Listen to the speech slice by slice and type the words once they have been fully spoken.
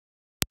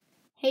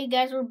Hey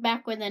guys, we're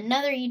back with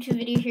another YouTube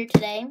video here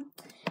today,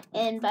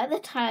 and by the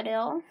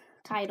title,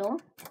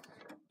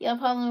 y'all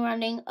probably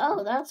wondering,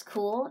 oh, that's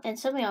cool, and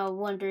some of y'all are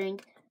wondering,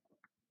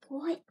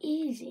 what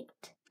is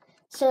it?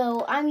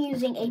 So, I'm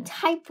using a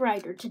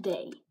typewriter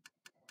today.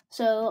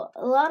 So,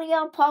 a lot of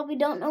y'all probably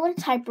don't know what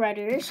a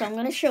typewriter is, so I'm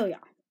going to show y'all.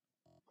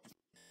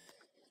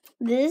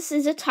 This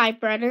is a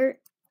typewriter.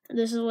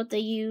 This is what they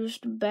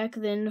used back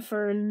then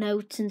for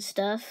notes and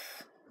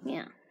stuff.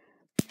 Yeah.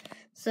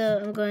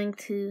 So, I'm going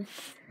to...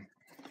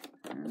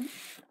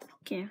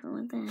 careful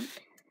with that.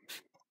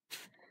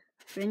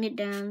 Bring it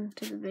down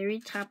to the very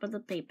top of the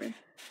paper.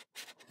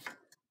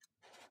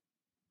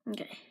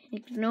 Okay,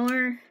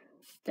 ignore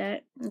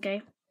that.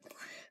 Okay.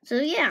 So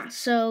yeah,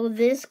 so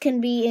this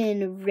can be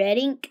in red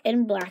ink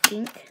and black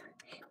ink.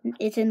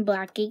 It's in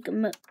black ink.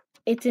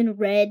 It's in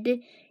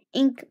red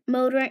ink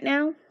mode right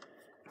now.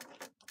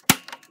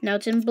 Now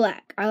it's in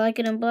black. I like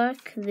it in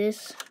black.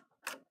 This,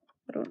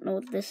 I don't know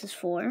what this is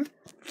for.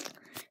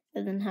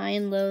 And then high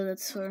and low,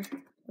 that's for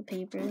the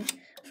paper,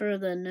 for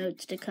the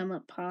notes to come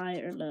up high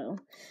or low.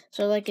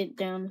 So I like it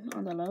down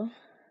on the low,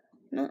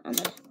 not on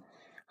the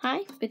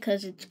high,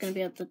 because it's going to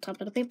be at the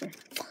top of the paper.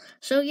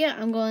 So yeah,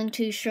 I'm going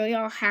to show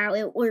y'all how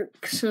it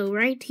works. So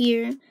right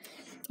here,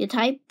 you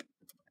type,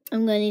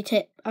 I'm going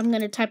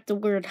to type the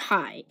word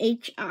high,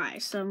 H-I.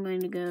 So I'm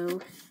going to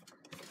go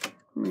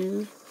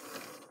move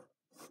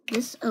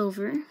this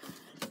over,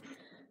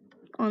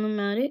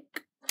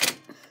 automatic.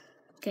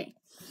 Okay,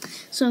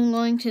 so I'm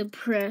going to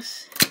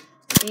press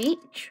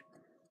H-I.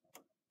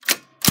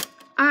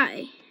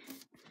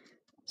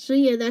 So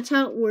yeah, that's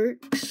how it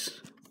works.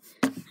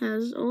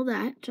 Has all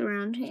that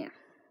around here.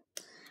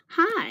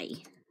 Hi.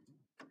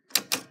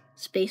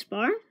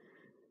 Spacebar.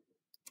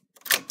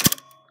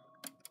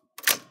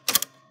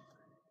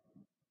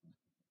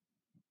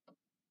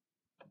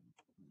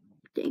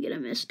 Dang it, I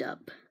messed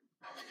up.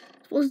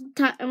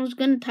 I was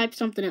gonna type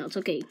something else.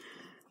 Okay.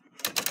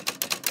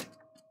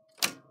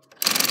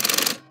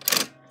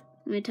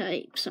 Let me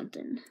type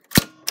something.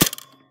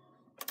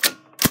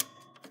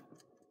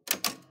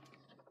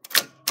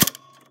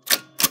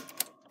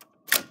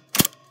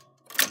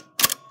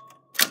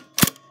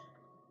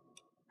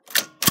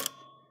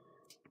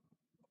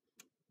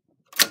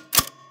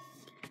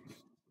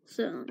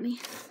 So let me.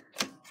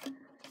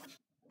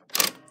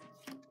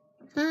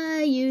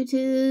 Hi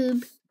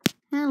YouTube.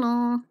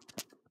 Hello.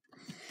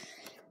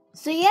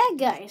 So yeah,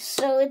 guys.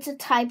 So it's a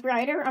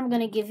typewriter. I'm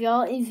gonna give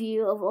y'all a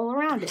view of all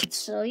around it.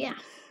 So yeah.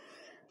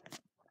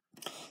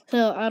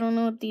 So I don't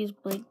know what these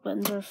blank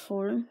buttons are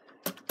for.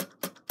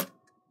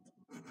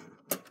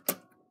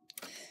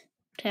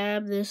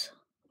 Tab this.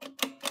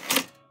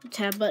 The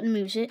tab button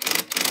moves it.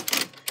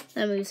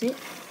 That moves it.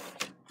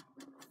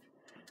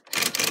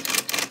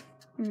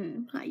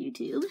 Hi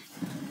YouTube.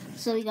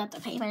 So we got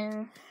the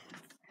paper.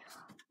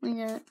 We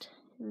got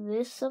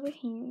this over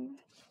here.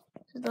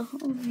 This is the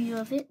whole view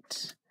of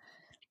it.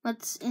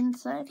 What's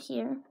inside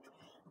here?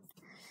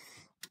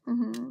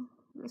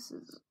 This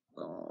is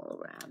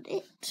all around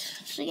it.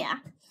 So yeah.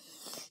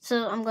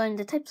 So I'm going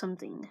to type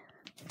something.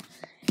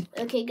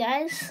 Okay,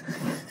 guys.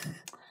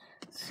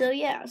 So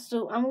yeah.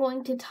 So I'm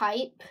going to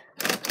type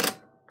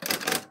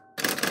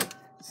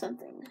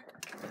something.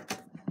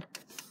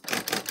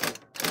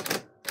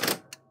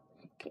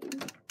 Okay.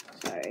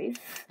 Sorry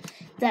if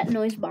that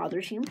noise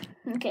bothers you.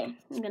 Okay.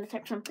 I'm gonna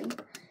type something.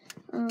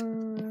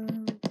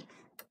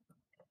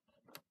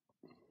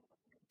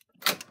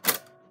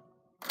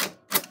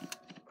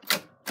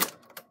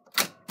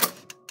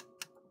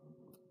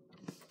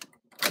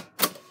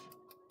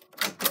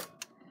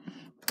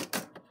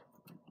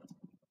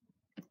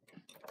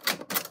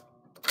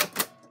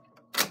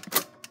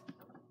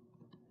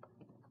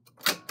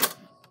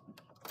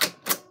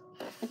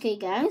 Okay,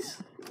 guys,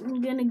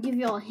 I'm gonna give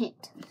y'all a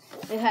hint.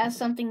 It has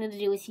something to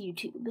do with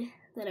YouTube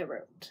that I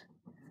wrote.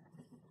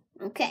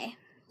 Okay,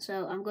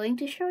 so I'm going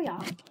to show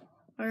y'all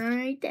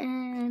right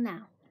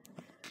now.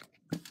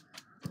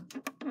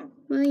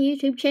 My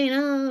YouTube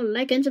channel,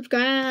 like and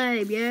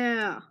subscribe,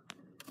 yeah.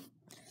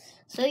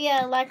 So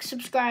yeah, like,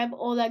 subscribe,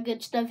 all that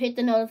good stuff. Hit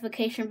the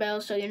notification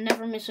bell so you'll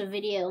never miss a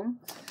video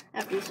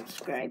after you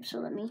subscribe. So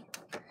let me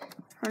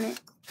turn it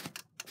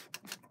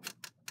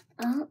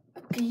up.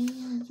 Okay,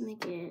 let's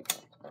make it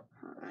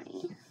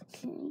high.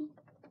 Okay.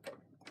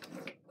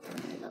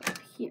 And up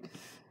here.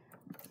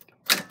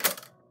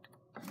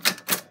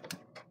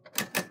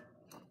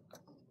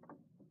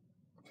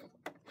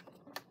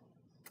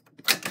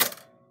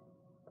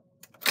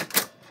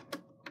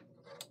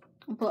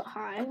 Put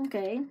high,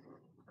 okay.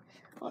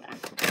 Hold on.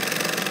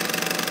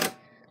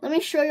 Let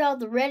me show y'all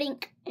the red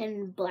ink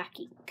and black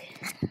ink.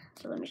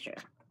 So let me show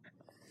you.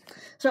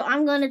 So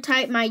I'm going to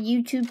type my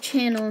YouTube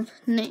channel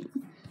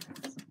name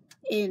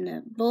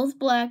in both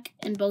black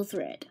and both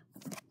red.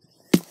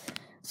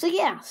 So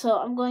yeah, so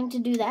I'm going to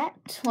do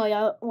that.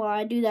 While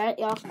I do that,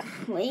 y'all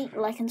wait,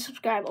 like and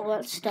subscribe, all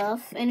that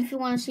stuff. And if you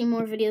want to see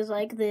more videos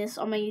like this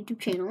on my YouTube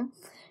channel,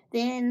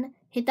 then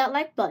hit that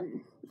like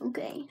button.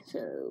 Okay,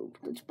 so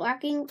it's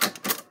black ink.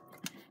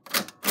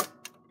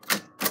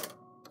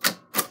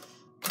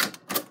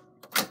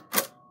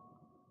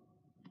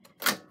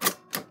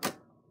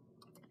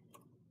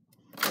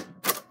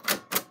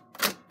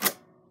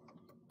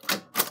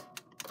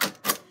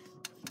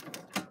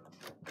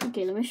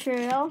 Okay, let me show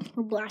y'all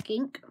the black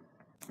ink.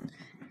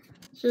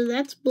 So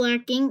that's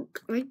black ink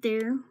right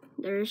there.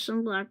 There's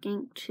some black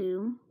ink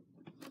too.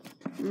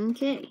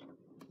 Okay.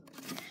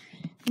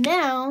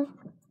 Now,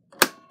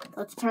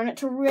 let's turn it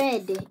to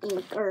red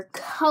ink, or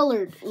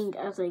colored ink,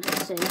 as I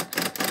can say.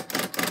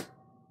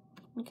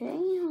 Okay,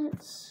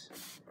 let's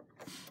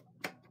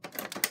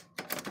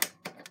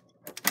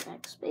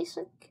backspace.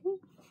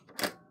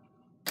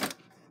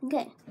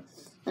 Okay,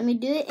 let me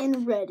do it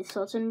in red.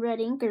 So it's in red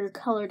ink, or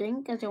colored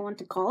ink, as I want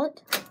to call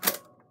it.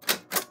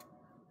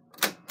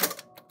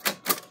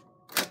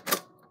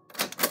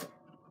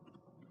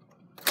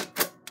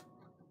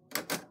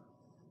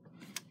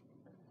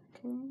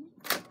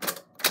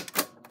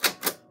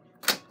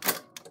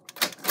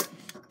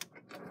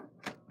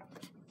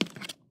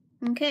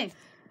 Okay,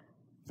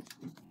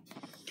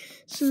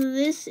 so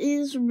this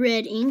is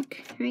red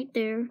ink right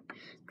there.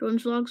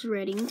 Jordan's Vlog's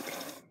red ink,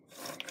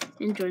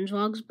 and Jordan's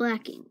Vlog's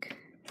black ink.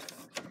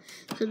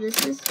 So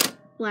this is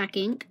black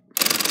ink,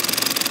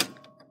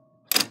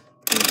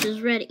 this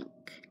is red ink.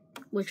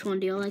 Which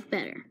one do you like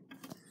better?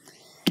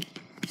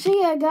 So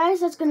yeah, guys,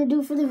 that's gonna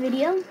do it for the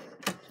video.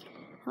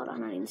 Hold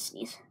on, I need to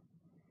sneeze.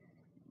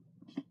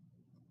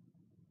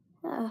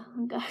 Oh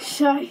gosh,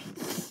 sorry.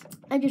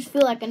 I just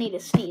feel like I need to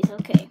sneeze.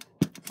 Okay.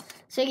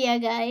 So yeah,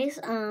 guys,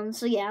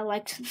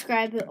 like,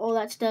 subscribe, all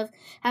that stuff.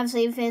 Have a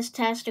safe,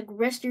 fantastic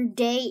rest of your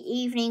day,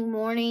 evening,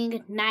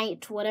 morning,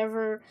 night,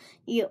 whenever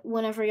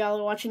y'all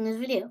are watching this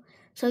video.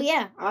 So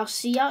yeah, I'll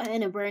see y'all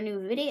in a brand new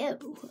video.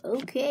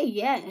 Okay,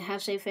 yeah,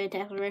 have a safe,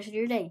 fantastic rest of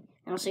your day.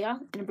 And I'll see y'all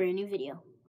in a brand new video.